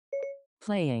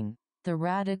Playing The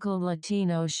Radical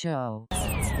Latino Show.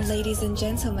 Ladies and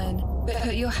gentlemen,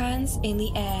 put your hands in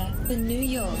the air for New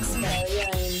York's very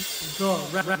own.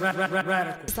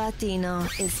 Radical Latino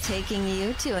is taking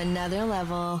you to another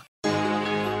level.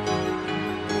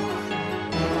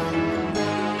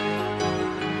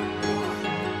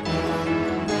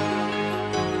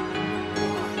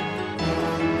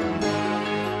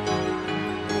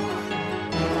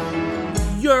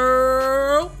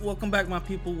 Welcome back, my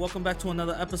people. Welcome back to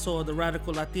another episode of The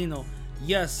Radical Latino.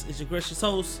 Yes, it's your gracious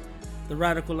host, The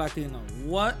Radical Latino.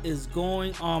 What is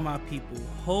going on, my people?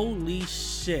 Holy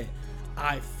shit.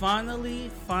 I finally,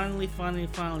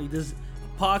 this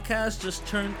podcast just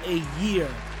turned a year.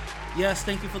 Yes,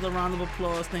 thank you for the round of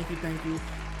applause. Thank you.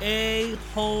 A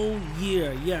whole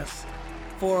year. Yes,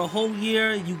 for a whole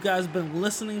year, you guys been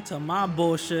listening to my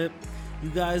bullshit. You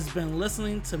guys been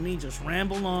listening to me just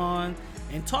ramble on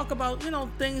and talk about,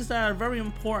 things that are very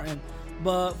important,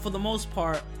 but for the most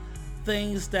part,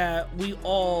 things that we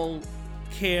all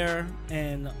care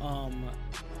and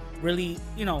really,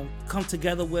 come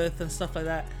together with and stuff like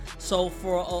that. So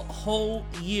for a whole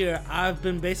year, I've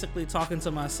been basically talking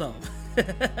to myself.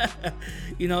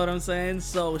 You know what I'm saying?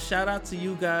 So shout out to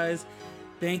you guys.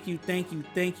 Thank you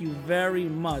very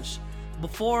much.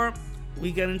 Before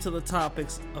we get into the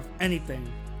topics of anything,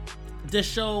 this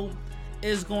show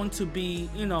is going to be,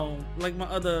 like my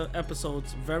other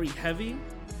episodes, very heavy.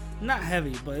 Not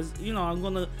heavy, but it's, I'm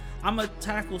gonna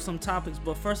tackle some topics.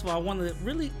 But first of all, I want to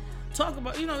really talk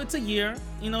about, it's a year,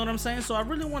 you know what I'm saying? So I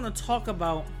really want to talk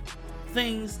about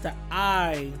things that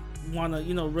I want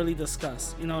to, really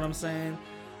discuss, you know what I'm saying?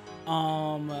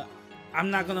 I'm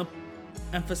not gonna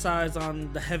emphasize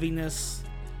on the heaviness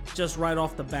just right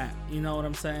off the bat, you know what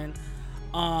I'm saying?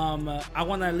 I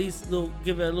want to at least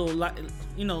give it a little light,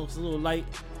 it's a little light.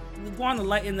 We want to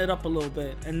lighten it up a little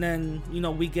bit, and then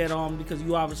we get on, because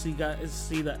you obviously got to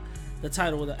see the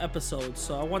title of the episode.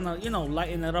 So I want to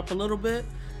lighten it up a little bit,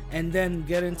 and then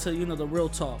get into the real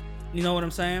talk. You know what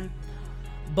I'm saying?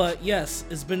 But yes,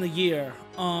 it's been a year.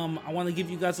 I want to give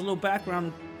you guys a little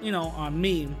background, on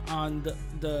me, on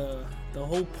the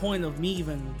whole point of me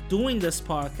even doing this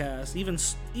podcast,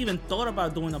 even thought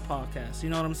about doing a podcast. You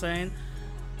know what I'm saying?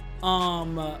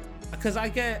 Because I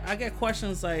get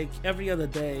questions like every other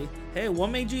day. Hey, what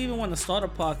made you even want to start a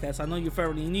podcast? I know you're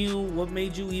fairly new. What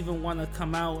made you even want to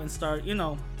come out and start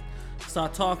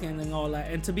talking and all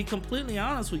that? And to be completely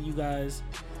honest with you guys,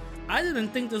 I didn't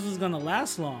think this was gonna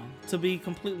last long. To be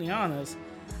completely honest,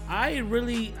 I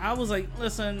was like,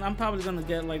 listen, I'm probably gonna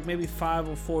get like maybe 5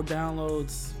 or 4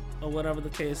 downloads or whatever the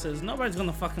case is. Nobody's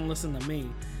gonna fucking listen to me,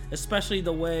 especially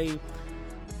the way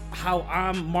how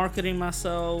I'm marketing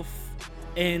myself,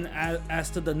 and as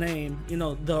to the name,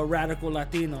 The Radical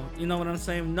Latino. You know what I'm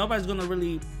saying? Nobody's gonna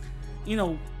really,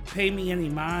 pay me any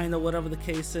mind or whatever the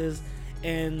case is.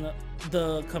 And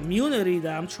the community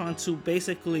that I'm trying to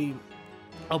basically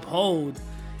uphold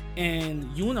and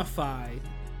unify,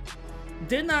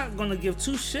 they're not gonna give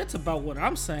 2 shits about what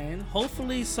I'm saying.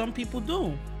 Hopefully some people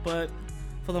do, but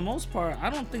for the most part, I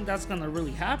don't think that's gonna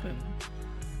really happen.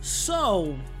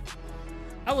 So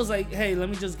I was like, hey, let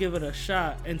me just give it a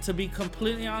shot. And to be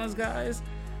completely honest, guys,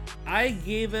 I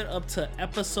gave it up to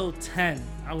episode 10.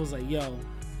 I was like, yo,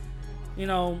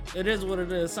 it is what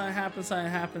it is. Something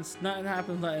happens. Nothing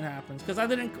happens. Because I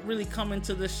didn't really come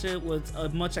into this shit with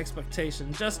much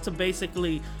expectation, just to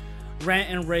basically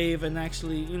rant and rave and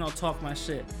actually, talk my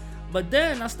shit. But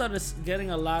then I started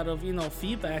getting a lot of,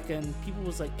 feedback, and people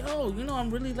was like, yo, I'm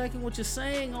really liking what you're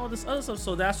saying, all this other stuff.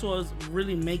 So that's what was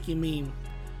really making me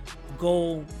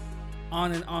go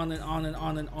on and on and on and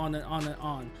on and on and on and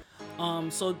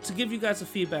on. So to give you guys a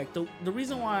feedback, the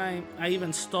reason why I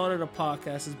even started a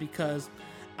podcast is because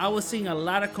I was seeing a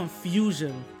lot of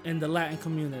confusion in the Latin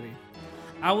community.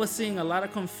 I was seeing a lot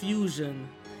of confusion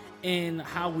in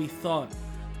how we thought.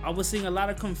 I was seeing a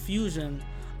lot of confusion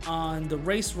on the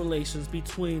race relations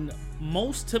between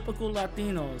most typical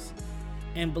Latinos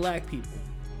and black people.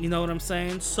 You know what I'm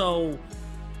saying? So,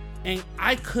 and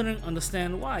I couldn't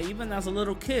understand why. Even as a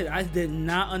little kid, I did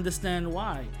not understand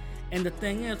why. And the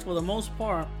thing is, for the most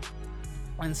part,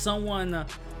 when someone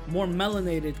more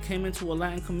melanated came into a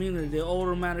Latin community, they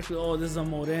automatically, this is a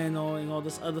Moreno and all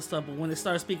this other stuff. But when they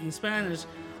start speaking Spanish,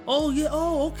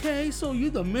 okay, so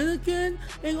you Dominican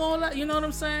and all that, you know what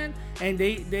I'm saying? And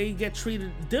they get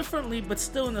treated differently, but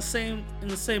still in the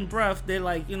same breath, they're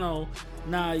like,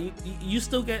 nah, you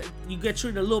still get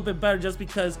treated a little bit better just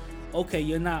because, okay,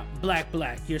 you're not black,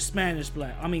 you're Spanish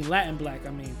black. I mean, Latin black,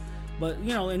 But,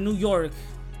 in New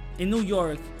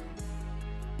York,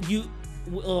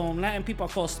 Latin people are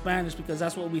called Spanish because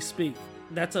that's what we speak.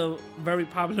 that's a very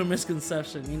popular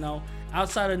misconception. You know,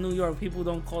 outside of New York, people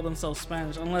don't call themselves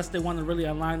Spanish unless they want to really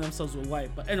align themselves with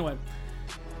white. But anyway,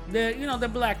 they're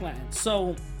Black Latin.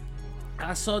 So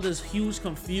I saw this huge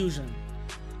confusion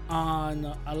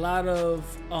on a lot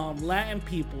of Latin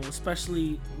people,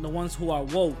 especially the ones who are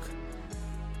woke,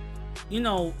 you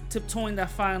know, tiptoeing that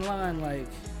fine line,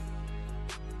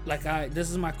 this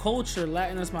is my culture,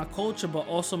 Latin is my culture, but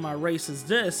also my race is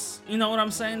this, you know what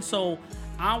I'm saying? So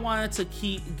I wanted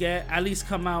to at least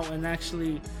come out and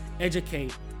actually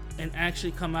educate, and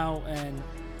actually come out and,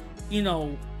 you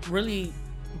know, really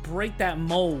break that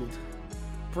mold,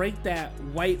 break that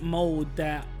white mold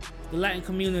that the Latin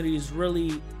community is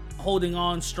really holding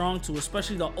on strong to,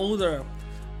 especially the older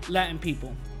Latin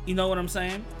people, you know what I'm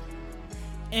saying?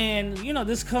 And, you know,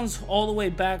 this comes all the way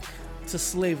back to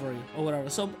slavery or whatever.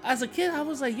 So as a kid, I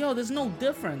was like, yo, there's no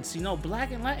difference. You know,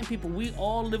 Black and Latin people, we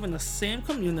all live in the same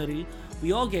community.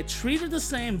 We all get treated the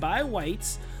same by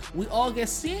whites. We all get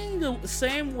seen the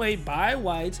same way by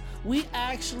whites. We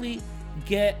actually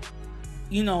get,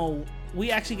 you know,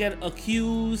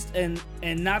 accused and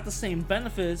not the same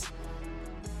benefits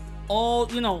all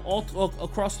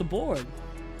across the board.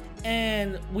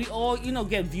 And we all, you know,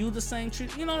 get viewed the same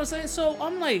treat, you know what I'm saying? So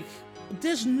I'm like,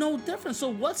 there's no difference. So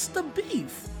what's the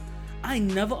beef? I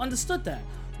never understood that.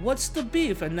 What's the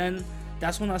beef? And then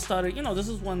that's when I started, you know, this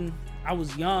is when I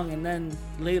was young, and then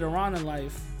later on in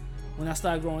life, when I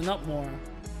started growing up more,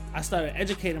 I started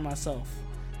educating myself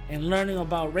and learning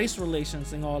about race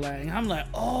relations and all that. And I'm like,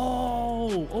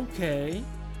 oh, okay.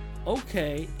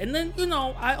 And then, you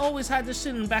know, I always had this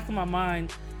shit in the back of my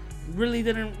mind. Really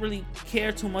didn't really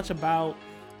care too much about,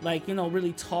 like, you know,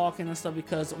 really talking and stuff,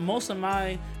 because most of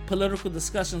my political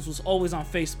discussions was always on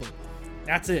Facebook.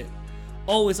 That's it.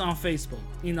 Always on Facebook.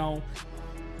 You know,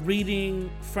 reading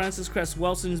Francis Cress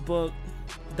Welsing's book,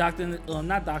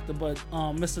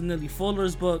 Mr. Neely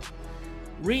Fuller's book,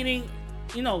 reading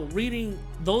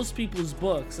those people's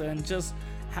books, and just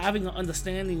having an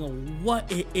understanding of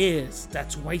what it is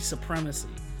that's white supremacy.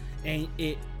 And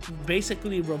it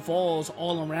basically revolves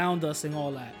all around us and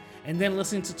all that. And then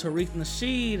listening to Tariq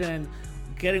Nasheed and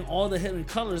getting all the hidden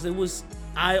colors, it was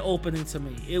eye-opening to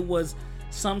me. It was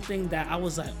something that I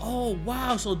was like, oh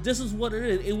wow, so this is what it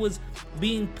is. It was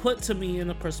being put to me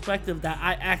in a perspective that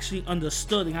I actually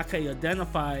understood, and I could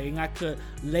identify, and I could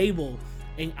label,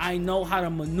 and I know how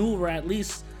to maneuver, at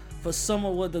least for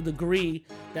somewhat the degree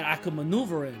that I could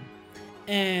maneuver in.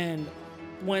 And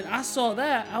when I saw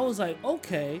that, I was like,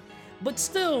 okay. But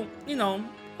still, you know,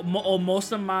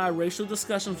 most of my racial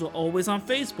discussions were always on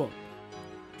Facebook.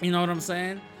 You know what I'm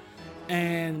saying?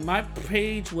 And my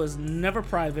page was never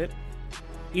private.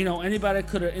 You know, anybody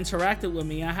could have interacted with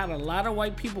me. I had a lot of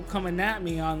white people coming at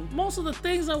me on most of the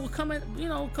things that were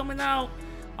coming out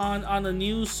on the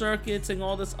news circuits and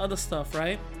all this other stuff,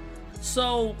 right?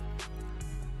 So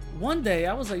one day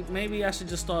I was like, maybe I should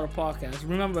just start a podcast.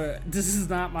 Remember, this is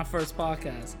not my first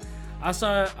podcast. I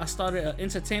started an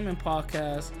entertainment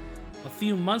podcast a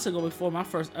few months ago before my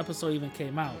first episode even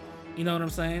came out. You know what I'm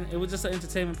saying? It was just an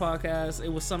entertainment podcast. It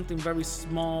was something very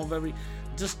small, very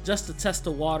just to test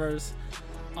the waters.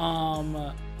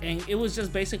 And it was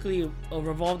just basically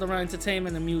revolved around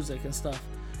entertainment and music and stuff.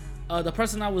 The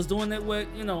person I was doing it with,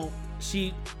 you know,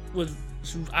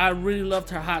 I really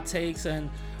loved her hot takes and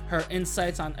her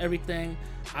insights on everything.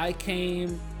 I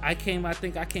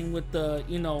think I came with the,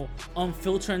 you know,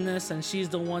 unfilteredness, and she's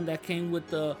the one that came with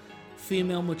the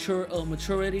female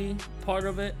maturity part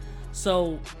of it.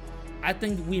 So I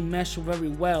think we mesh very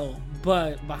well.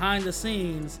 But behind the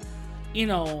scenes, you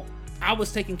know, I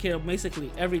was taking care of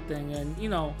basically everything, and, you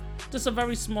know, just a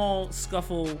very small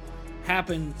scuffle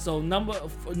happened. So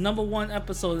episode number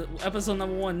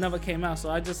one never came out. So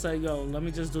I just said, yo, let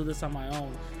me just do this on my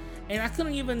own. And I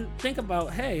couldn't even think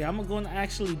about, hey, I'm going to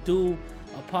actually do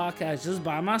a podcast just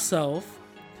by myself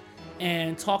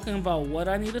and talking about what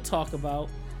I need to talk about.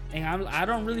 And I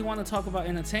don't really want to talk about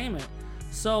entertainment.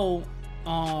 So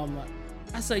I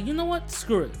said, you know what?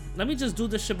 Screw it. Let me just do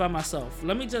this shit by myself.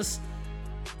 Let me just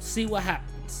see what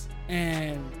happens.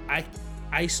 And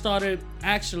I started,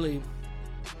 actually,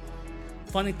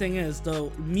 funny thing is, the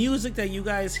music that you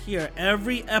guys hear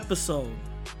every episode,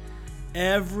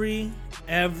 every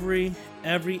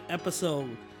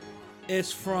episode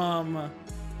is from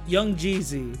Young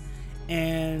Jeezy,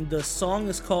 and the song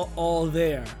is called All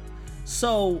There.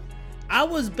 So I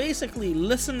was basically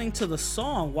listening to the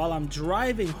song while I'm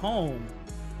driving home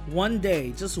one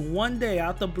day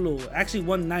out the blue. Actually,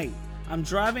 one night I'm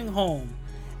driving home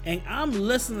and I'm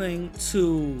listening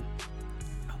to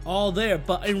All There,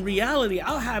 but in reality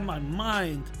I had my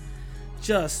mind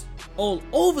just all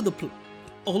over the place.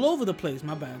 all over the place.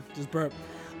 My bad, just burp.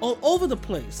 All over the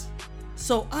place.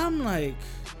 So I'm like,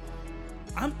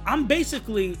 I'm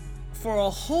basically, for a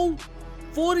whole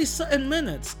 40-something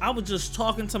minutes, I was just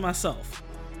talking to myself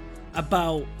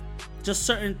about just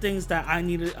certain things that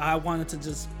I wanted to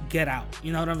just get out.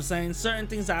 You know what I'm saying? Certain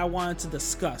things that I wanted to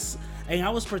discuss. And I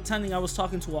was pretending I was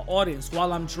talking to an audience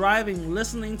while I'm driving,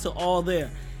 listening to all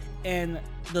there. And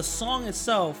the song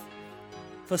itself,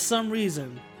 for some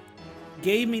reason,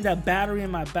 gave me that battery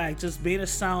in my back, just made it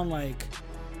sound like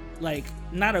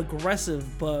not aggressive,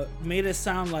 but made it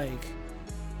sound like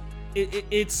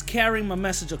it's carrying my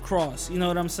message across. You know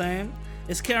what I'm saying?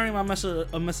 It's carrying my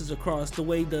message across. The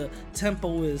way the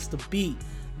tempo is, the beat,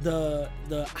 the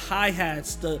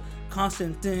hi-hats, the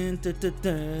constant dun, dun, dun,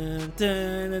 dun,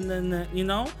 dun, dun, dun, dun, you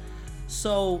know.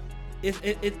 So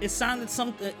it sounded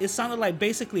something. It sounded like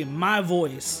basically my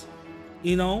voice,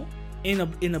 you know, in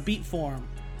a beat form,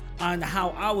 on how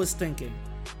I was thinking.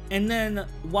 And then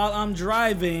while I'm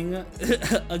driving,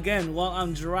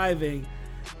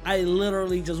 I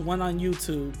literally just went on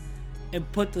YouTube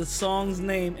and put the song's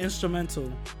name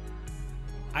instrumental.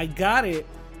 I got it,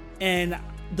 and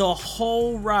the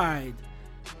whole ride,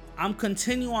 I'm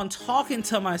continuing on talking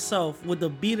to myself with the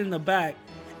beat in the back,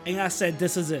 and I said,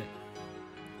 this is it.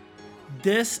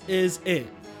 This is it.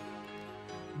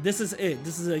 This is it.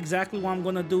 This is exactly what I'm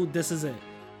gonna do. This is it.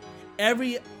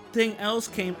 Everything else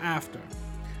came after.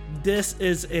 This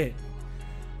is it.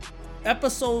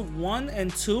 Episode 1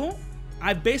 and 2,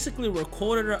 I basically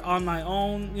recorded it on my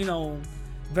own, you know,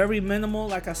 very minimal,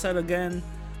 like I said again,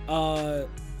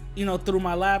 you know, through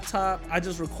my laptop. I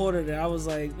just recorded it. I was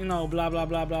like, you know, blah, blah,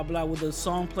 blah, blah, blah, with the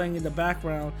song playing in the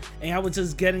background, and I was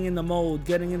just getting in the mode.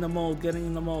 And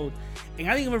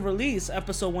I didn't even release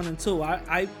episode 1 and 2.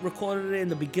 I recorded it in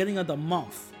the beginning of the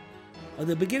month.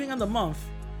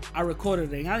 I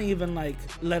recorded it, and I didn't even like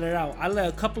let it out. I let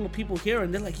a couple of people hear it,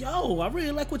 and they're like, yo, I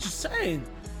really like what you're saying.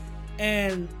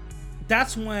 And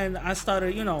that's when I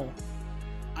started, you know,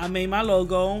 I made my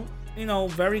logo, you know,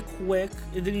 very quick.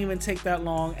 It didn't even take that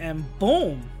long, and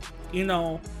boom, you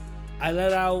know, I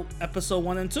let out episode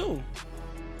 1 and 2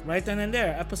 right then and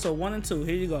there. Episode 1 and 2,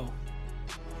 here you go.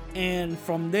 And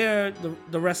from there,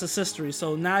 the rest is history.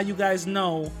 So now you guys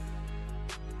know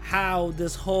how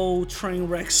this whole train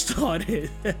wreck started.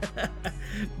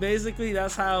 Basically,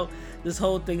 that's how this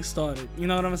whole thing started. You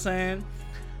know what I'm saying?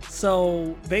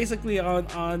 So basically, in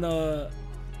other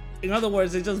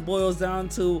words, it just boils down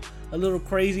to a little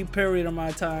crazy period of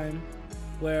my time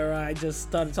where I just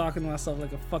started talking to myself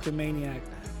like a fucking maniac.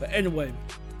 But anyway,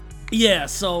 yeah.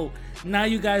 So now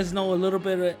you guys know a little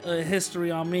bit of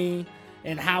history on me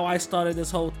and how I started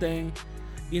this whole thing.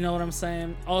 You know what I'm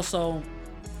saying? Also,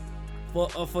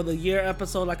 for the year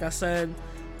episode, like I said,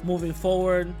 moving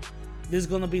forward, this is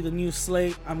gonna be the new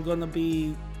slate. I'm gonna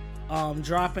be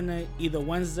dropping it either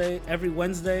every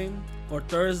Wednesday or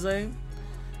Thursday.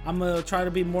 I'm gonna try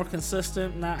to be more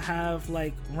consistent, not have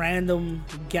like random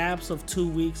gaps of 2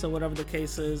 weeks or whatever the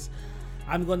case is.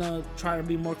 I'm gonna try to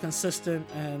be more consistent,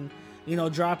 and you know,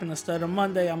 dropping instead of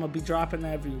Monday, I'm gonna be dropping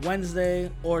every Wednesday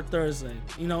or Thursday.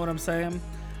 You know what I'm saying?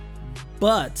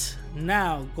 But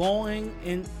now, going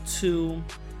into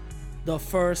the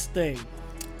first thing,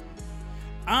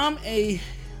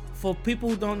 for people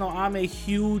who don't know, I'm a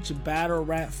huge battle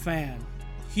rap fan.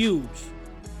 Huge.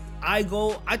 I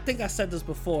think I said this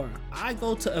before, I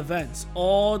go to events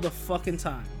all the fucking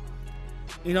time.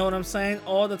 You know what I'm saying?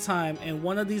 All the time. And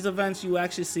one of these events, you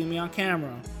actually see me on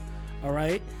camera.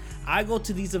 Alright? I go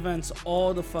to these events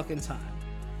all the fucking time.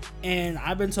 And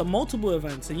I've been to multiple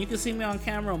events, and you can see me on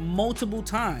camera multiple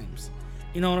times.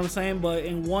 You know what I'm saying? But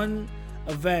in one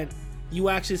event, you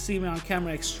actually see me on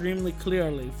camera extremely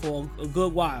clearly for a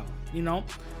good while, you know?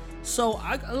 So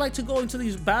I like to go into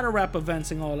these battle rap events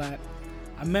and all that.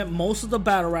 I met most of the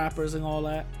battle rappers and all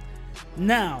that.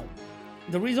 Now,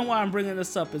 the reason why I'm bringing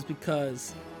this up is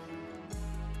because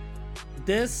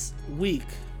this week,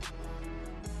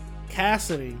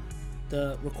 Cassidy,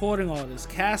 the recording artist,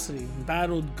 Cassidy,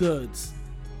 battled Goods.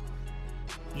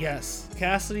 Yes,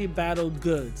 Cassidy battled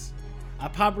Goods. I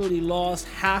probably lost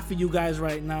half of you guys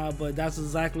right now, but that's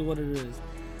exactly what it is.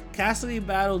 Cassidy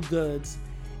battled Goods,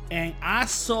 and I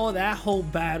saw that whole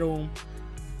battle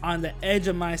on the edge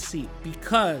of my seat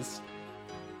because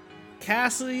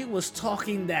Cassidy was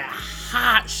talking that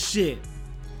hot shit.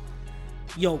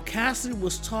 Yo, Cassidy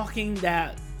was talking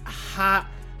that hot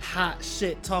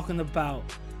shit, talking about,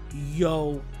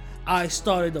 yo, I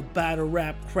started a battle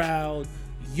rap crowd.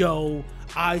 Yo,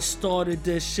 I started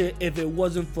this shit. If it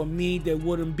wasn't for me, there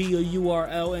wouldn't be a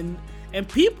URL. And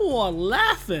people are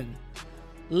laughing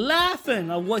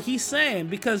at what he's saying,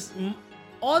 because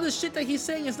all the shit that he's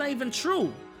saying is not even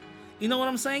true. You know what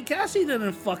I'm saying? Cassidy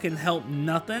didn't fucking help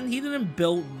nothing. He didn't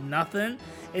build nothing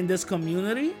in this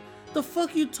community. The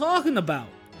fuck you talking about?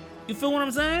 You feel what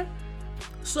I'm saying?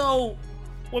 So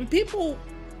when people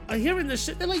are hearing this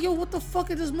shit, they're like, yo, what the fuck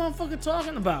is this motherfucker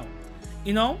talking about?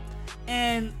 You know?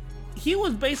 And he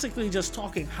was basically just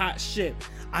talking hot shit.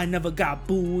 I never got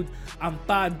booed. I'm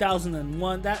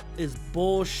 5,001. That is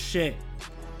bullshit.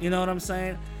 You know what I'm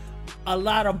saying? A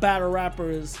lot of battle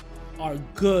rappers are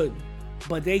good,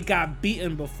 but they got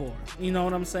beaten before. You know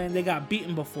what I'm saying? They got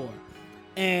beaten before.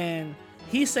 And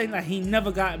he's saying that he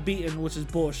never got beaten, which is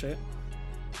bullshit.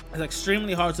 It's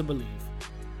extremely hard to believe.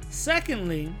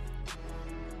 Secondly,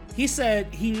 he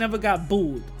said he never got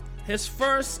booed. His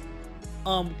first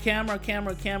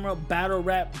camera battle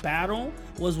rap battle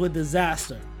was with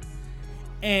Disaster.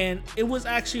 And it was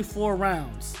actually 4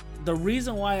 rounds. The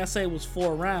reason why I say it was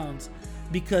 4 rounds,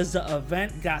 because the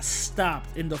event got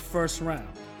stopped in the first round.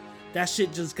 That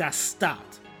shit just got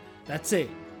stopped. That's it.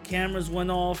 Cameras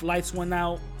went off, lights went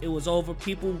out, it was over.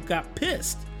 People got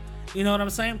pissed. You know what I'm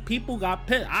saying? People got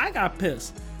pissed. I got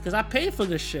pissed because I paid for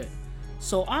this shit.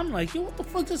 So I'm like, yo, what the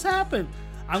fuck just happened?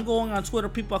 I'm going on Twitter,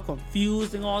 people are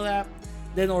confused and all that.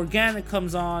 Then Organic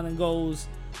comes on and goes,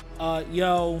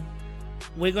 yo,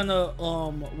 we're gonna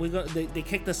they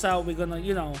kicked us out, we're gonna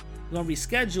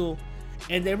reschedule.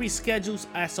 And they rescheduled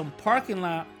at some parking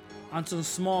lot on some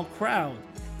small crowd.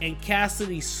 And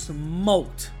Cassidy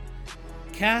smoked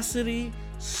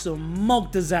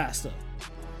Disaster.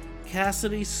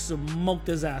 Cassidy smoked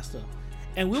Disaster.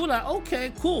 And we were like,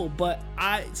 okay, cool. But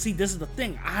this is the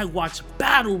thing. I watch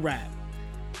battle rap.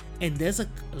 And there's a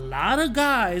lot of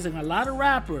guys and a lot of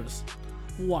rappers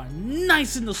who are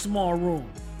nice in the small room,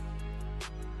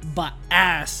 but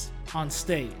ass on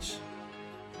stage.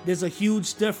 There's a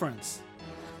huge difference.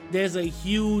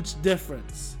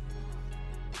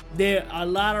 There are a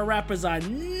lot of rappers are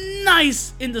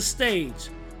nice in the stage,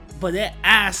 but they're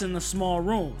ass in the small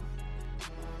room.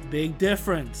 Big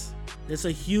difference. There's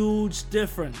a huge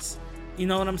difference. You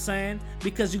know what I'm saying?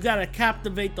 Because you gotta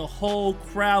captivate the whole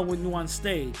crowd when you're on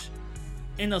stage.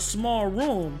 In a small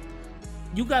room,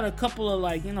 you got a couple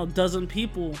of dozen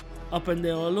people up in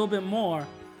there, or a little bit more,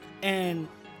 and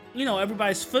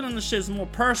everybody's feeling the shit is more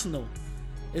personal.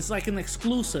 It's like an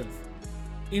exclusive.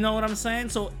 You know what I'm saying?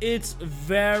 So it's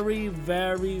very,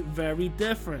 very, very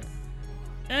different.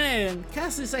 And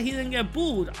Cassidy said he didn't get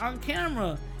booed on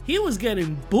camera. He was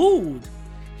getting booed.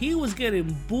 He was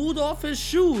getting booed off his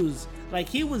shoes. Like,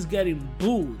 he was getting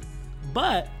booed.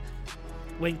 But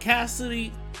when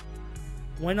Cassidy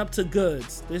went up to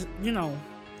Goods,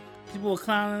 people were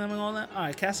clowning him and all that. All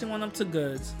right, Cassidy went up to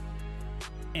Goods.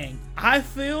 And I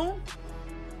feel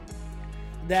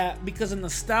that because of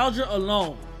nostalgia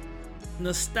alone,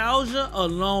 the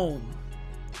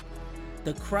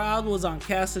crowd was on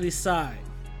Cassidy's side.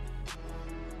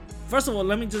 First of all,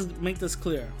 let me just make this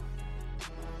clear.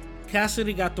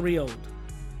 Cassidy got 3-0'd.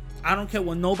 I don't care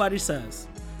what nobody says.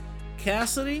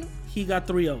 Cassidy, he got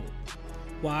 3-0'd.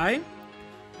 Why?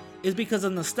 It's because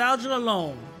of nostalgia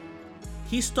alone.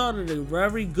 He started a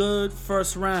very good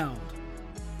first round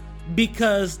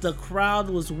because the crowd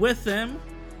was with him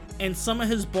and some of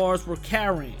his bars were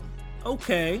carrying.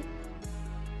 Okay.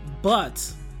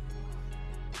 But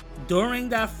during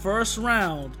that first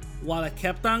round, while it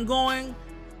kept on going,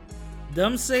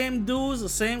 them same dudes, the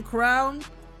same crowd,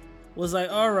 was like,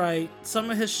 alright, some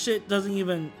of his shit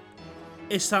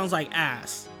it sounds like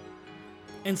ass.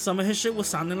 And some of his shit was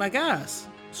sounding like ass.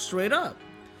 Straight up.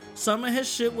 Some of his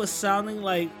shit was sounding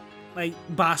like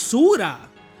basura.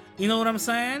 You know what I'm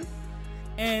saying?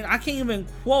 And I can't even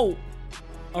quote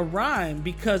a rhyme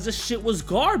because this shit was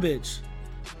garbage.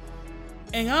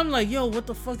 And I'm like, yo, what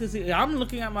the fuck is he? I'm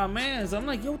looking at my mans. I'm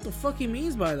like, yo, what the fuck he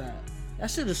means by that? That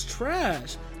shit is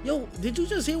trash. Yo, did you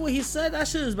just hear what he said? That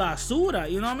shit is basura.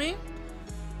 You know what I mean?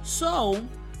 So,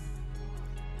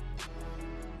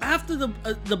 after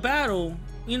the battle,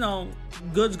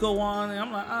 Goods go on. And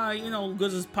I'm like, alright,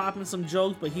 Goods is popping some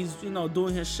jokes, but he's,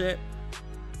 doing his shit.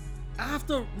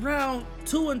 After round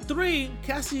 2 and 3,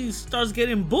 Cassidy starts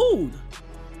getting booed.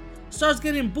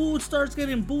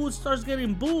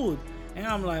 And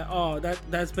I'm like, oh,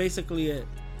 that's basically it.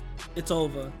 It's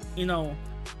over.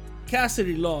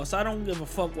 Cassidy lost. I don't give a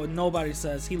fuck what nobody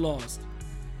says. He lost.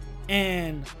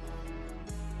 And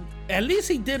at least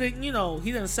he didn't,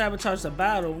 he didn't sabotage the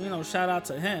battle. Shout out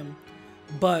to him.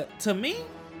 But to me,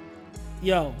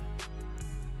 yo,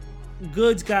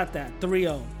 Goods got that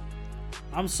 3-0.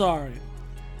 I'm sorry.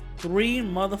 3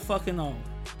 motherfucking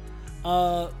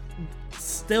 0.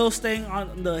 Still staying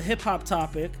on the hip hop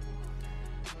topic.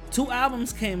 2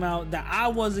 albums came out that I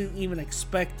wasn't even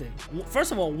expecting.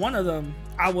 First of all, one of them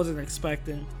I wasn't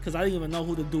expecting because I didn't even know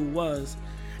who the dude was.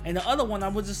 And the other one I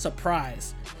was just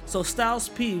surprised. So Styles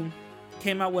P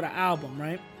came out with an album,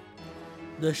 right?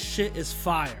 The shit is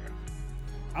fire.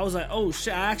 I was like, oh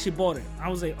shit, I actually bought it. I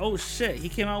was like, oh shit. He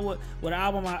came out with an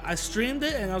album. I streamed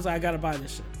it and I was like, I gotta buy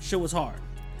this shit. Shit was hard.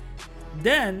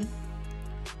 Then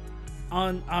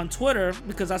on Twitter,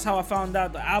 because that's how I found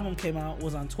out the album came out,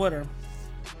 was on Twitter.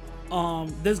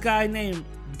 This guy named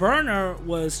Burner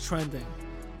was trending,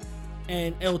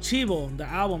 and El Chivo, the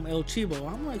album El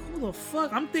Chivo. I'm like, who the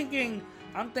fuck? I'm thinking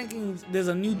there's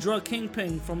a new drug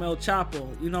kingpin from El Chapo.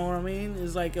 You know what I mean?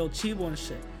 It's like El Chivo and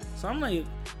shit. So I'm like,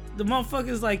 the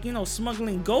motherfucker's like, you know,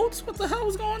 smuggling goats. What the hell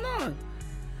was going on?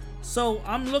 So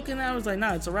I'm looking at it, I was like,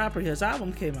 nah, it's a rapper. His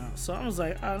album came out. So I was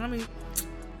like, all right,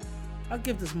 I'll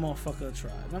give this motherfucker a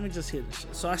try. Let me just hear this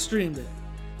shit. So I streamed it.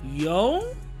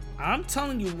 Yo, I'm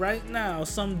telling you right now,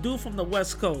 some dude from the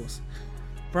West Coast,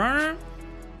 Burner,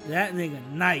 that nigga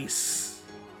nice.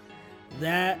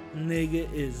 That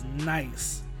nigga is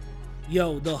nice.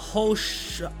 Yo, the whole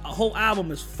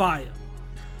album is fire.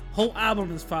 Whole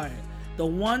album is fire. The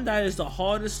one that is the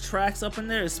hardest tracks up in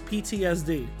there is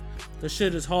PTSD. The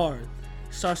shit is hard.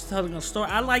 Starts telling a story.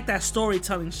 I like that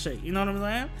storytelling shit. You know what I'm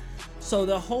saying? So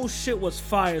the whole shit was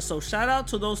fire. So shout out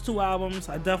to those 2 albums.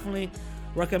 I definitely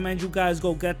recommend you guys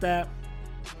go get that.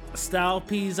 Styles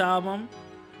P's album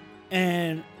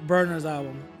and Burner's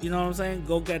album. You know what I'm saying?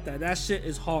 Go get that. That shit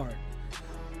is hard.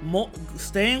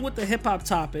 Staying with the hip hop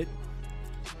topic,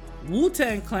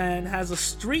 Wu-Tang Clan has a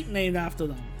street named after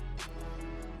them.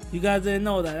 You guys didn't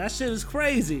know that. That shit is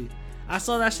crazy. I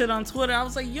saw that shit on Twitter. I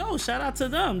was like, yo, shout out to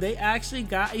them. They actually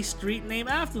got a street named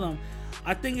after them.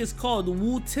 I think it's called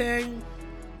Wu-Tang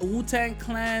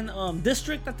Clan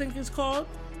District, I think it's called.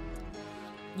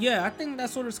 Yeah, I think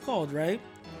that's what it's called, right?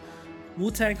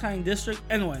 Wu-Tang Clan District.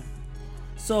 Anyway,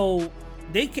 so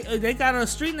they got a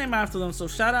street name after them. So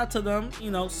shout out to them.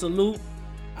 You know, salute.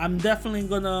 I'm definitely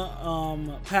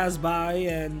gonna pass by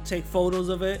and take photos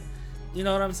of it. You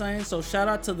know what I'm saying? So shout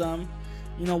out to them.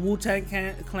 You know, Wu-Tang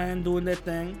Clan doing their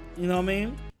thing. You know what I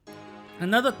mean?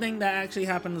 Another thing that actually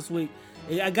happened this week,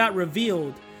 I got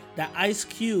revealed that Ice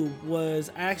Cube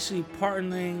was actually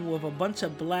partnering with a bunch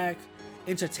of black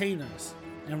entertainers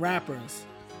and rappers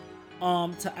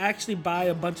to actually buy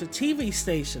a bunch of TV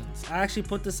stations. I actually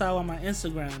put this out on my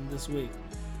Instagram this week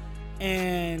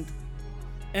and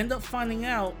end up finding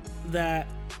out that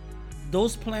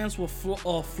those plans were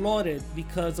flaunted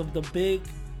because of the big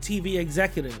TV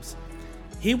executives.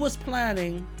 He was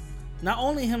planning, not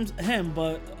only him,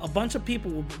 but a bunch of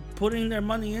people were putting their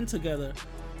money in together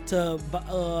to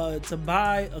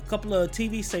buy a couple of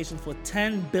TV stations for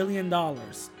 $10 billion.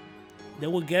 They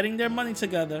were getting their money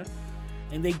together,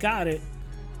 and they got it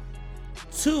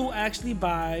to actually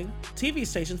buy TV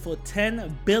stations for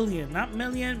 $10 billion, not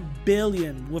million,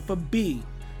 billion with a B,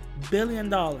 $1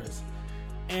 billion.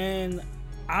 And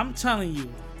I'm telling you,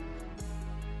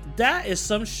 that is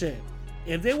some shit.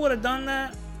 If they would have done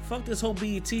that, fuck this whole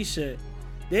BET shit.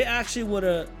 They actually would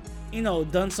have, you know,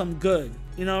 done some good.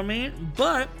 You know what I mean?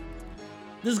 But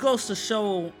this goes to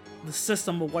show the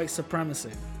system of white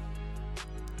supremacy.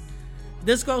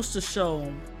 This goes to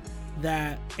show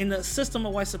that in the system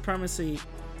of white supremacy,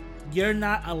 you're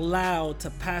not allowed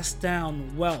to pass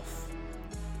down wealth.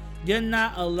 You're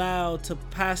not allowed to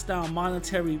pass down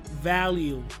monetary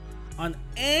value on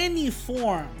any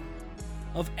form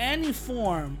of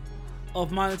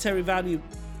monetary value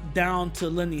down to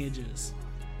lineages.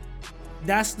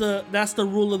 That's the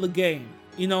rule of the game.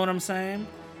 You know what I'm saying?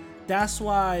 That's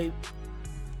why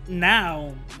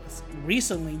now,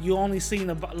 recently, you only seen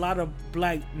a lot of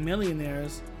black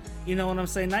millionaires. You know what I'm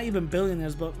saying? Not even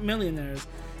billionaires, but millionaires.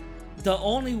 The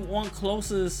only one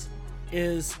closest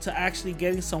is to actually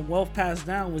getting some wealth passed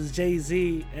down was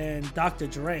Jay-Z and Dr.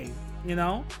 Dre, you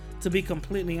know, to be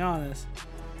completely honest,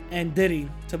 and Diddy,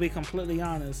 to be completely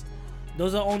honest.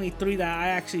 Those are only 3 that I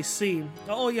actually see.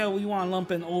 Oh yeah, we want to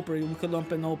lump in Oprah, we could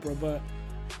lump in Oprah, but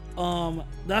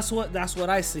that's what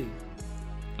I see,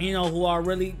 you know, who are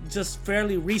really just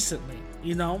fairly recently,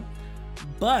 you know,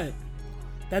 but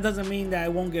that doesn't mean that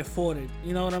it won't get forded.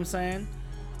 You know what I'm saying?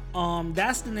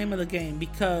 That's the name of the game,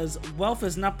 because wealth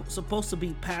is not supposed to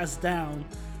be passed down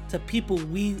to people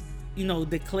we, you know,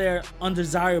 declare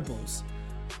undesirables.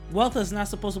 Wealth is not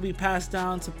supposed to be passed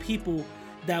down to people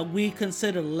that we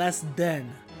consider less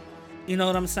than. You know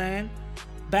what I'm saying?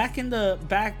 Back in the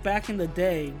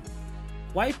day,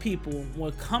 white people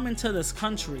were coming to this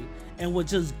country and were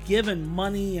just given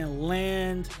money and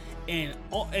land and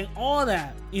all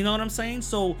that. You know what I'm saying?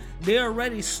 So they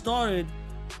already started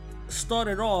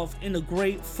started off in a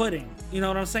great footing. You know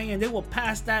what I'm saying? And they will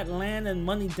pass that land and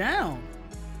money down.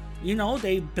 You know,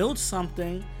 they build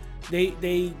something.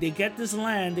 They get this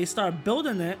land. They start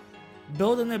building it,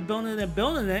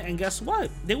 and guess what?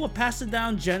 They will pass it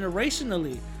down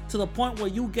generationally to the point where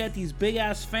you get these big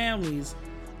ass families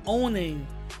owning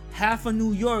half of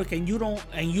New York, and you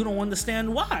don't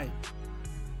understand why.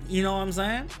 You know what I'm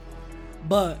saying?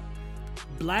 But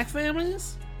black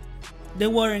families, they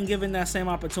weren't given that same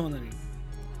opportunity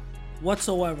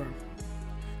whatsoever.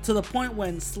 To the point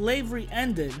when slavery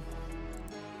ended,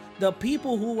 the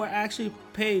people who were actually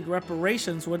paid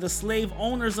reparations were the slave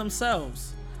owners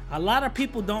themselves. A lot of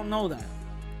people don't know that.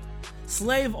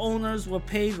 Slave owners were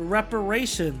paid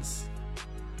reparations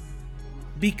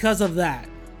because of that.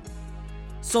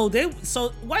 So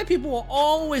white people were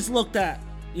always looked at.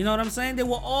 You know what I'm saying? They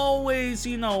were always,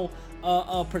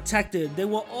 protected. They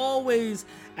were always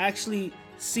actually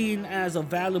seen as a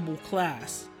valuable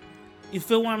class. You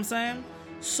feel what I'm saying?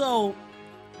 So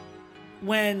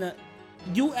when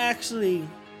you actually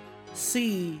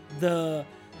see the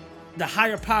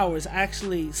higher powers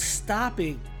actually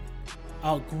stopping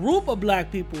a group of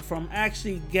black people from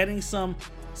actually getting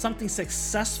something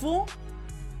successful,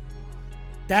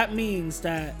 that means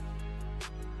that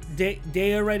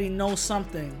they already know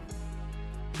something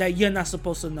that you're not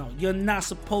supposed to know. You're not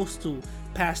supposed to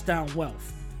pass down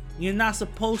wealth. You're not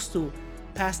supposed to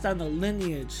pass down the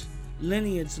lineage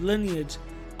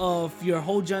of your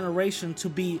whole generation to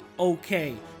be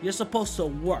okay. You're supposed to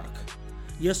work.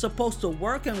 You're supposed to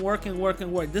work and work and work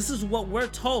and work. This is what we're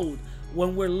told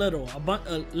when we're little.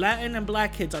 Latin and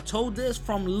black kids are told this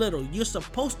from little. You're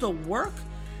supposed to work,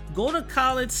 go to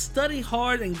college, study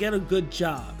hard, and get a good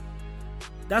job.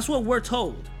 That's what we're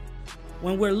told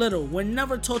when we're little. We're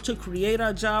never told to create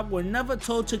our job. We're never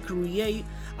told to create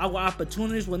our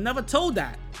opportunities. We're never told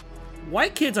that.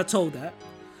 White kids are told that.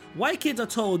 White kids are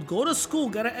told, go to school,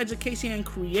 get an education, and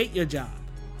create your job.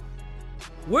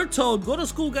 We're told, go to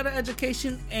school, get an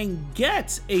education, and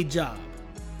get a job.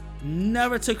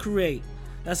 Never to create.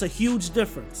 That's a huge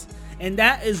difference. And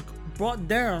that is brought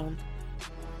down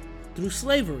through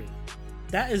slavery.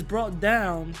 That is brought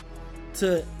down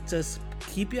to just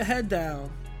keep your head down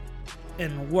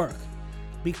and work.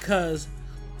 Because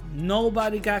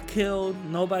nobody got killed,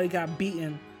 nobody got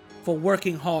beaten for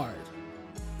working hard.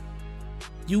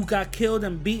 You got killed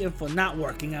and beaten for not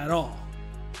working at all.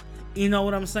 You know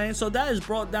what I'm saying? So that is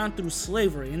brought down through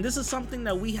slavery. And this is something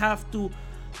that we have to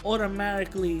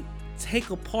automatically take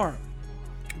apart,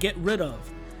 get rid of.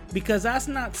 Because that's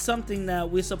not something that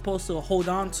we're supposed to hold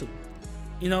on to.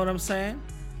 You know what I'm saying?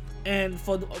 And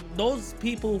for those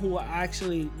people who are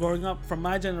actually growing up from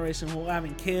my generation, who are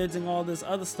having kids and all this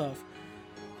other stuff,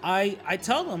 I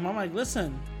tell them, I'm like,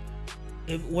 listen,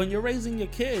 when you're raising your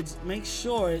kids, make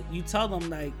sure you tell them,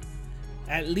 like,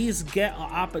 at least get an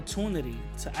opportunity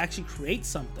to actually create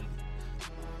something.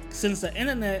 Since the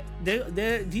internet,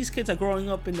 these kids are growing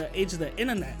up in the age of the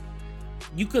internet.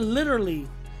 You could literally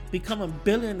become a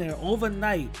billionaire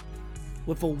overnight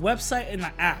with a website and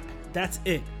an app. That's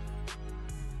it.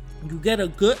 You get a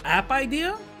good app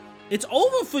idea, it's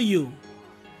over for you.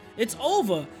 It's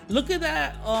over. Look at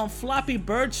that Flappy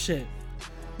Bird shit.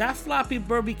 That Flappy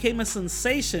Bird became a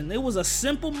sensation. It was a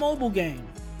simple mobile game.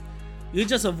 You're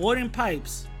just avoiding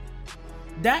pipes.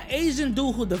 That Asian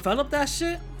dude who developed that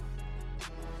shit,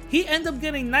 he ended up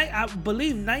getting, I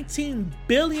believe, $19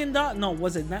 billion. No,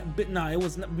 was it not? No, it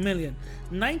was million.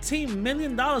 $19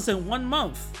 million in 1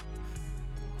 month.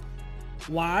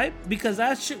 Why? Because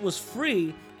that shit was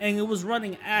free and it was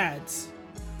running ads.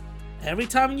 Every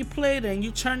time you played and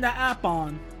you turn the app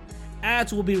on,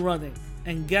 ads will be running.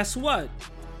 And guess what?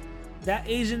 That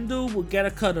Asian dude will get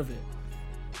a cut of it.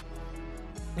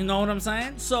 You know what I'm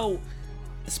saying? So,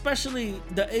 especially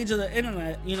the age of the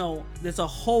internet, there's a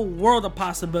whole world of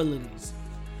possibilities.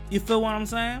 You feel what I'm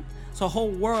saying? It's a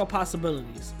whole world of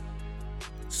possibilities.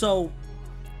 So,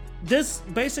 this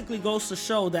basically goes to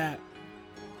show that,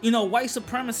 white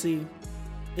supremacy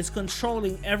is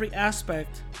controlling every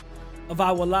aspect of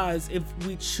our lives if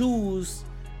we choose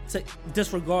to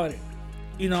disregard it,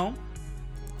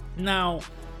 Now,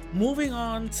 moving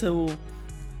on to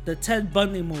the Ted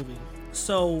Bundy movie.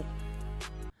 So,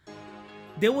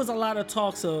 there was a lot of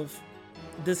talks of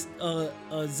this,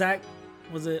 Zach,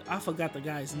 I forgot the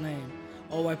guy's name.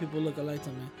 All white people look alike to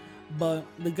me. But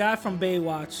the guy from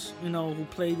Baywatch, who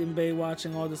played in Baywatch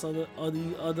and all this other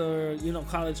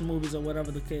college movies or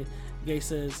whatever the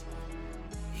case is,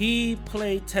 he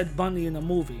played Ted Bundy in the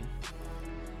movie.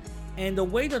 And the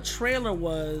way the trailer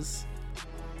was,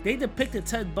 they depicted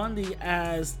Ted Bundy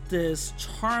as this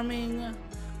charming,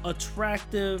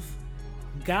 attractive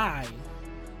guy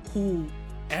who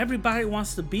everybody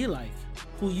wants to be like,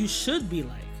 who you should be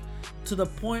like, to the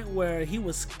point where he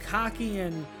was cocky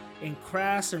and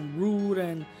crass and rude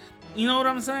and, you know what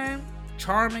I'm saying?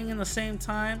 Charming in the same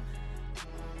time.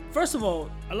 First of all,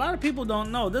 a lot of people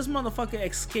don't know this motherfucker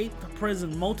escaped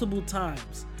prison multiple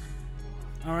times.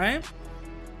 Alright?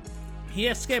 He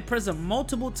escaped prison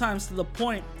multiple times to the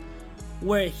point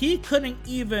where he couldn't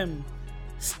even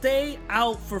stay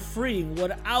out for free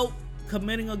without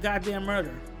committing a goddamn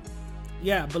murder.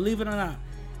 Yeah, believe it or not.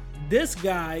 This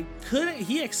guy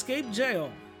he escaped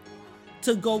jail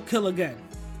to go kill again.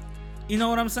 You know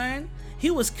what I'm saying?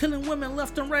 He was killing women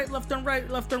left and right, left and right,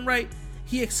 left and right.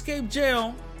 He escaped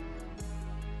jail,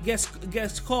 gets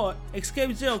caught,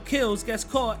 escapes jail, kills, gets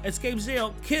caught, escapes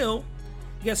jail, kill,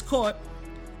 gets caught.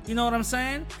 You know what I'm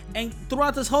saying? And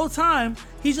throughout this whole time,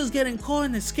 he's just getting caught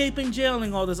and escaping jail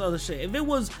and all this other shit. If it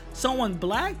was someone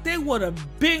black, they would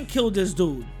have been killed this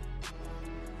dude.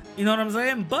 You know what I'm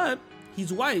saying? But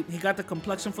he's white. He got the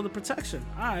complexion for the protection.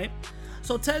 Alright.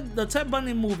 So the Ted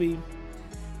Bundy movie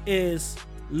is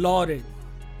lauded.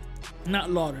 Not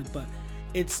lauded, but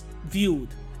it's viewed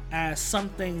as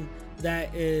something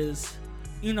that is,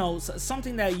 you know,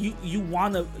 something that you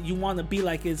wanna be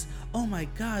like. Is, oh my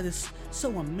god, it's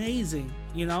so amazing,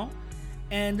 you know?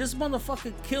 And this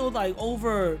motherfucker killed like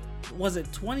over, was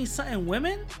it 20 something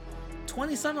women?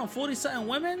 20 something or 40 something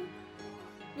women?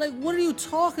 Like, what are you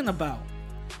talking about?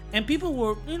 And people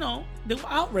were, you know, they were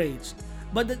outraged.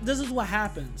 But this is what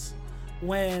happens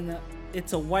when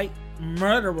it's a white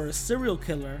murderer, serial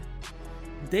killer.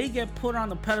 They get put on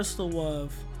the pedestal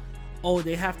of, oh,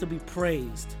 they have to be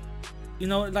praised. You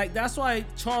know, like, that's why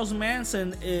Charles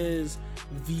Manson is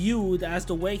viewed as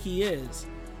the way he is.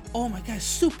 Oh my god,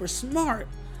 super smart.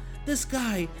 This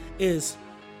guy is,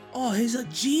 oh, he's a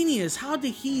genius. How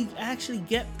did he actually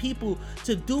get people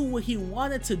to do what he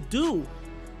wanted to do?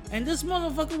 And this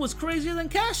motherfucker was crazier than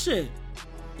cat shit.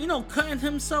 You know, cutting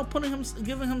himself,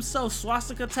 giving himself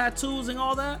swastika tattoos and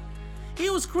all that. He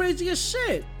was crazy as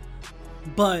shit.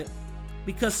 But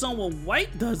because someone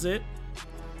white does it,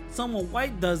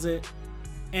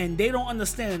 and they don't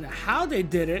understand how they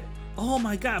did it, oh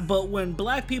my god. But when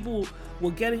black people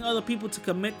were getting other people to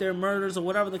commit their murders or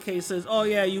whatever the case is, oh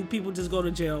yeah, you people just go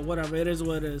to jail, whatever, it is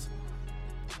what it is.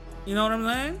 You know what I'm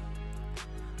saying?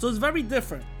 So it's very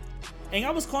different. And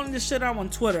I was calling this shit out on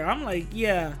Twitter. I'm like,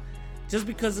 yeah, just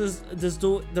because this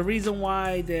dude, the reason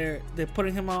why they're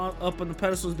putting him up on the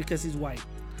pedestal is because he's white.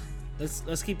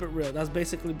 Let's keep it real. That's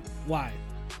basically why.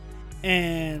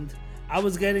 And I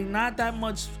was getting not that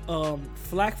much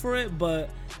flack for it, but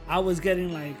I was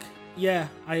getting like, yeah,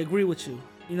 I agree with you.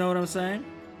 You know what I'm saying?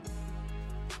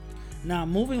 Now,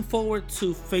 moving forward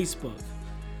to Facebook.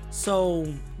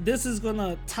 So this is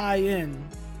gonna tie in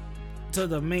to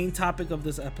the main topic of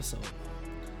this episode.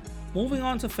 Moving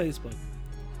on to Facebook.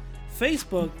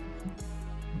 Facebook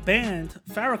banned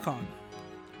Farrakhan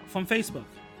from Facebook.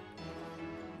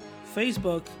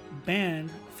 Facebook banned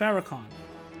Farrakhan.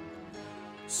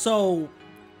 So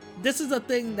this is the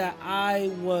thing that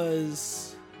I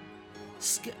was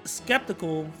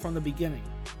skeptical from the beginning.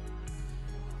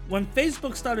 When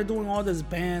Facebook started doing all this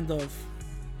band of,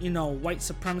 you know, white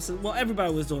supremacists, well,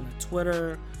 everybody was doing it.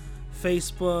 Twitter,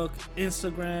 Facebook,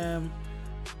 Instagram,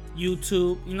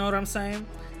 YouTube, you know what I'm saying?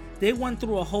 They went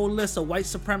through a whole list of white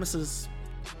supremacists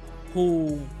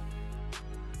who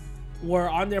were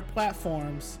on their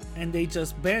platforms and they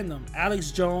just banned them.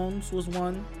 Alex Jones was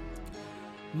one.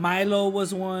 Milo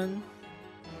was one.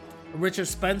 Richard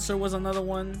Spencer was another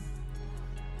one.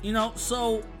 You know,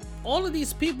 so all of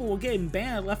these people were getting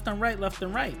banned left and right, left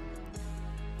and right.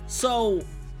 So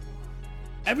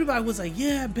everybody was like,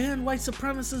 yeah, ban white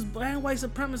supremacists, ban white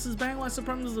supremacists, ban white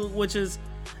supremacists, which is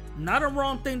not a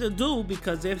wrong thing to do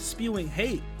because they're spewing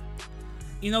hate.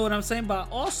 You know what I'm saying? But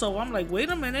also, I'm like, wait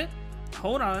a minute,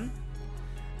 hold on.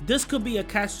 This could be a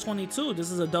catch-22.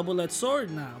 This is a double-edged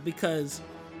sword now, because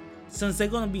since they're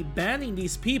going to be banning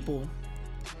these people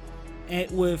and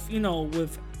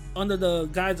with under the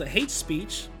guise of hate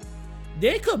speech,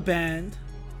 they could ban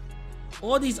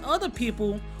all these other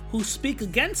people who speak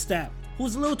against that,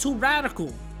 who's a little too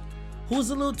radical, who's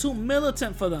a little too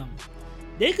militant for them.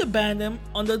 They could ban them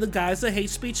under the guise of hate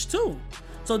speech too.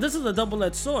 So this is a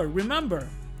double-edged sword. Remember,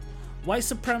 white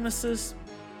supremacists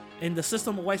in the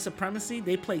system of white supremacy,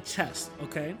 they play chess,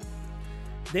 okay?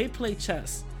 They play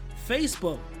chess.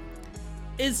 Facebook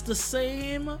is the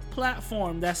same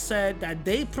platform that said that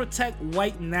they protect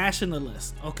white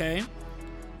nationalists, okay?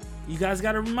 You guys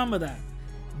got to remember that.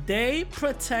 They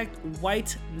protect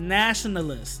white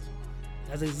nationalists.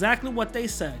 That's exactly what they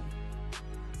said.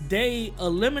 they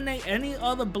eliminate any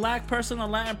other black person or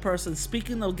Latin person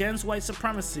speaking against white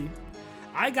supremacy,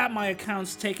 I got my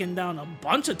accounts taken down a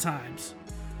bunch of times.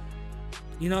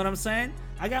 You know what I'm saying?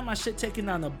 I got my shit taken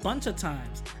down a bunch of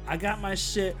times. I got my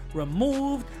shit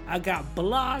removed. I got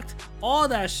blocked. All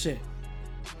that shit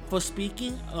for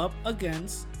speaking up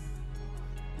against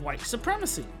white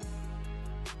supremacy.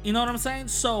 You know what I'm saying?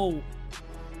 So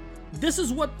this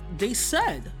is what they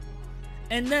said.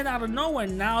 And then out of nowhere,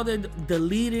 now they're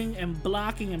deleting and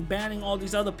blocking and banning all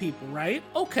these other people, right?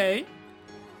 Okay.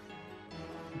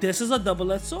 This is a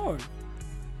double-edged sword.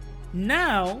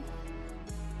 Now,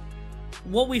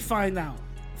 what we find out,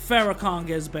 Farrakhan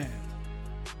gets banned.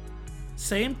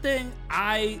 Same thing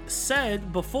I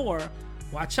said before.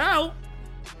 Watch out.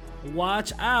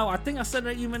 Watch out. I think I said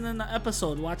that even in the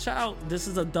episode. Watch out. This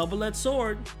is a double-edged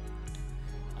sword.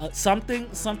 Something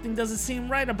doesn't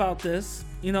seem right about this.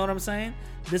 You know what I'm saying?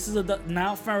 This is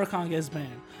now Farrakhan gets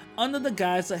banned under the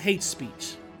guise of hate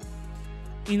speech.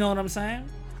 You know what I'm saying?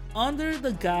 Under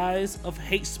the guise of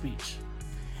hate speech.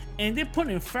 And they're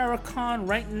putting Farrakhan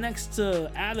right next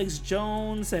to Alex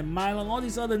Jones and Milo, all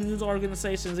these other news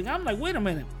organizations. And I'm like, wait a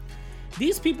minute.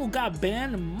 These people got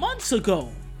banned months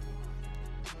ago.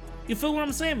 You feel what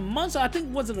I'm saying? Months, I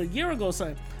think, was it a year ago,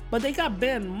 son? But they got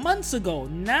banned months ago.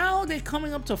 Now they're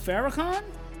coming up to Farrakhan?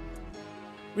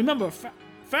 Remember,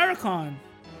 Farrakhan,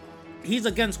 he's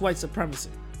against white supremacy,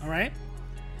 all right?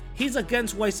 He's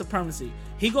against white supremacy.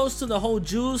 He goes to the whole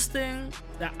Jews thing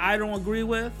that I don't agree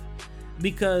with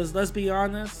because, let's be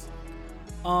honest,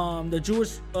 the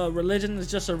Jewish religion is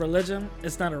just a religion.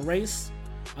 It's not a race.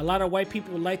 A lot of white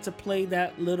people like to play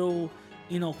that little,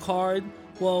 card.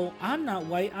 Well, I'm not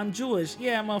white. I'm Jewish.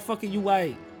 Yeah, motherfucker, you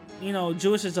white.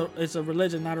 Jewish is a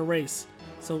religion, not a race.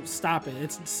 So stop it.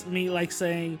 It's me like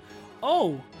saying,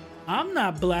 oh, I'm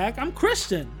not black. I'm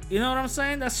Christian. You know what I'm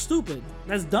saying? That's stupid.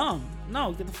 That's dumb.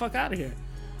 No, get the fuck out of here.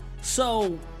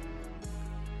 So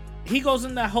he goes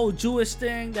in that whole Jewish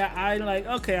thing that I like.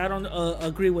 Okay, I don't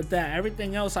agree with that.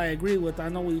 Everything else I agree with. I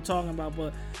know what you're talking about,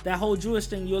 but that whole Jewish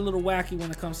thing, you're a little wacky when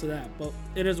it comes to that. But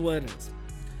it is what it is.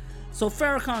 So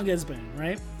Farrakhan gets banned,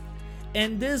 right?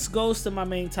 And this goes to my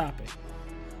main topic.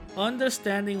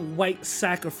 Understanding white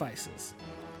sacrifices.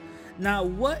 Now,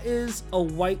 what is a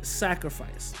white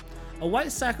sacrifice? A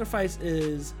white sacrifice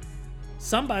is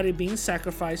somebody being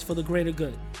sacrificed for the greater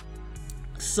good.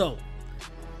 So,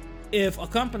 if a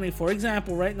company, for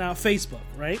example, right now, Facebook,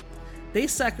 right? They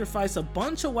sacrifice a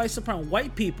bunch of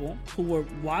white people who were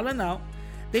wilding out.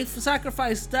 They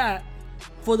sacrificed that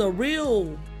for the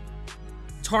real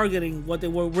targeting. What they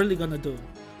were really going to do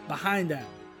behind that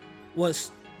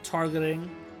was targeting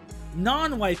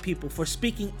non-white people for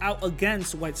speaking out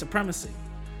against white supremacy.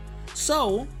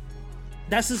 So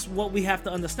this is what we have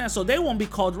to understand. So they won't be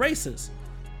called racist.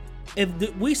 If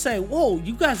we say, whoa,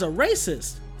 you guys are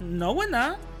racist. No, we're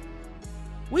not.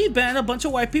 We banned a bunch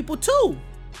of white people too.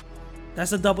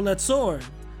 That's a double-edged sword.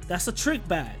 That's a trick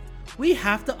bag. We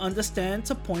have to understand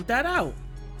to point that out.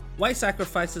 White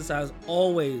sacrifices has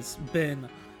always been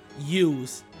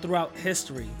used throughout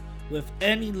history with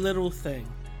any little thing.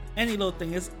 Any little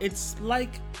thing. It's like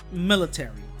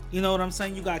military. You know what I'm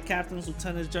saying? You got captains,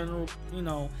 lieutenants, general,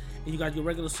 and you got your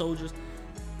regular soldiers.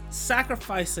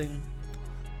 Sacrificing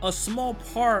a small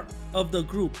part of the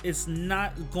group is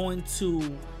not going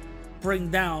to bring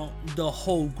down the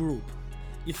whole group.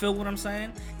 You feel what I'm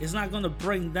saying? It's not going to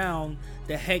bring down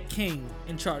the head king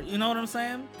in charge. You know what I'm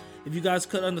saying? If you guys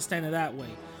could understand it that way.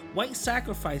 White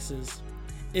sacrifices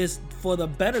is for the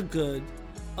better good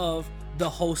of the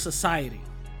whole society.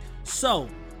 So,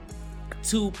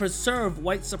 to preserve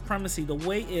white supremacy the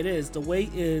way it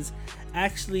is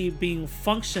actually being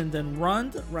functioned and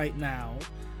run right now,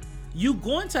 you're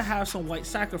going to have some white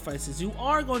sacrifices. You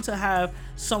are going to have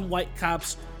some white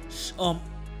cops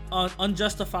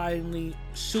unjustifiably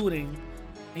shooting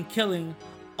and killing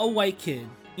a white kid.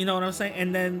 You know what I'm saying?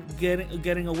 And then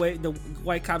getting away, the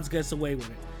white cops gets away with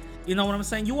it. You know what I'm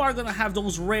saying? You are going to have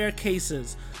those rare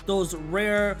cases, those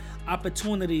rare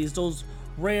opportunities, those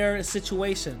rare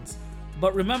situations.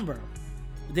 But remember,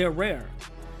 they're rare.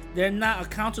 They're not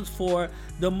accounted for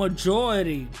the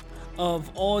majority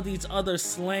of all these other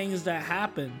slayings that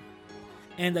happen.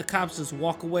 And the cops just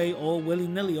walk away all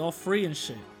willy-nilly, all free and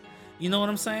shit. You know what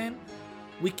I'm saying?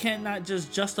 We can't not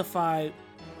just justify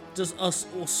just a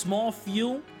small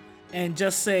few and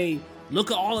just say,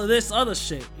 look at all of this other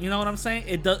shit. You know what I'm saying?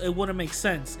 It wouldn't make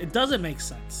sense. It doesn't make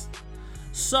sense.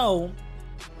 So,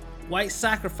 white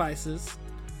sacrifices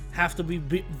have to be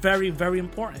very, very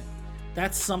important.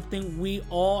 That's something we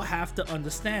all have to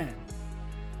understand.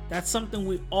 That's something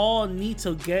we all need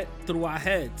to get through our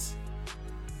heads.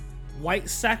 white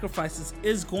sacrifices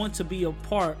is going to be a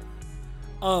part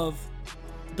of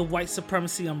the white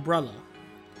supremacy umbrella.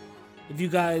 If you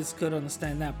guys could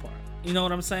understand that part. You know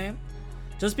what I'm saying?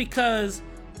 Just because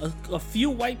a few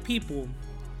white people,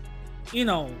 you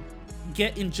know,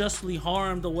 get unjustly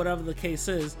harmed or whatever the case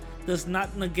is, does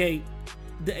not negate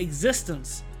the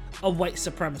existence of white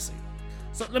supremacy.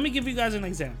 So let me give you guys an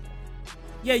example.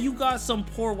 Yeah, you got some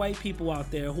poor white people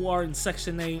out there who are in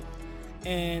Section 8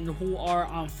 and who are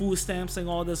on food stamps and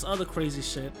all this other crazy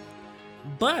shit.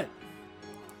 But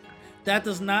that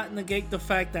does not negate the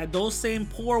fact that those same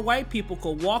poor white people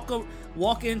could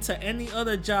walk into any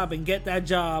other job and get that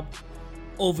job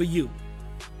over you.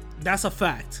 That's a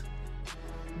fact.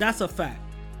 That's a fact.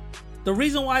 The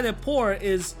reason why they're poor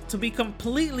is, to be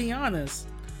completely honest,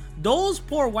 those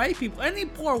poor white people, any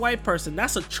poor white person,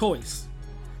 that's a choice.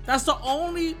 That's the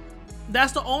only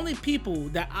people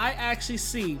that I actually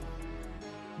see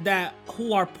that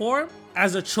who are poor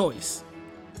as a choice.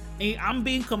 And I'm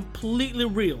being completely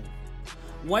real.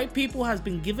 White people has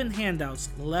been given handouts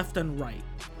left and right.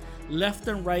 Left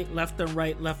and right, left and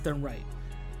right, left and right.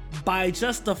 By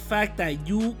just the fact that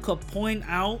you could point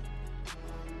out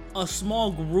a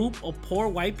small group of poor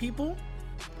white people?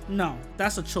 No,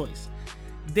 that's a choice.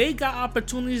 They got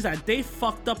opportunities that they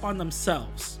fucked up on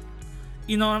themselves.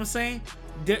 You know what I'm saying?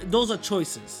 Those are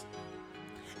choices.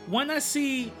 When I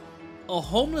see a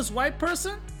homeless white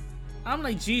person, I'm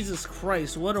like, Jesus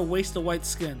Christ, what a waste of white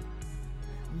skin.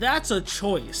 That's a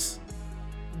choice.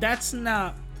 That's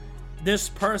not this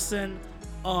person,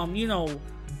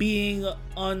 being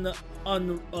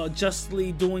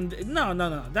unjustly doing.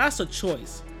 No. That's a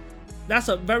choice. That's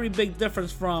a very big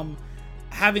difference from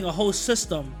having a whole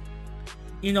system,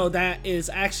 that is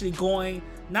actually going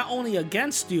not only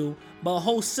against you, but a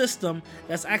whole system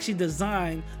that's actually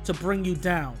designed to bring you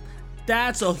down.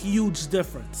 That's a huge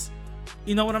difference.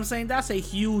 You know what I'm saying? That's a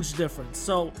huge difference.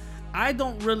 So I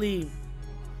don't really,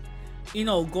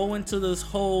 go into this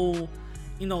whole,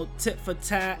 tit for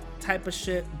tat type of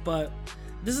shit, but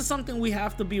this is something we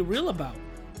have to be real about.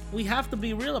 We have to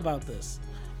be real about this,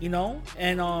 and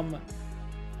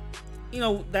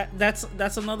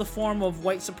that's another form of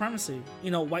white supremacy,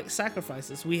 white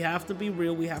sacrifices. We have to be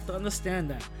real. We have to understand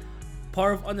that.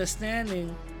 Part of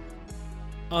understanding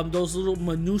those little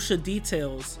minutia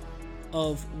details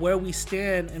of where we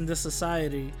stand in this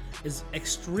society is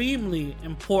extremely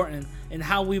important in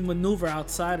how we maneuver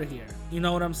outside of here. You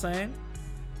know what I'm saying?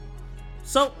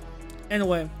 So,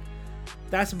 anyway,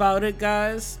 that's about it,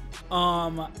 guys.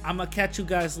 I'm gonna catch you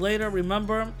guys later.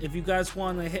 Remember, if you guys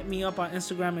want to hit me up on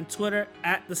Instagram and Twitter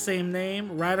at the same name,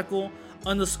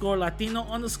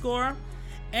 radical_Latino_,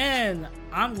 and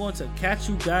I'm going to catch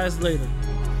you guys later.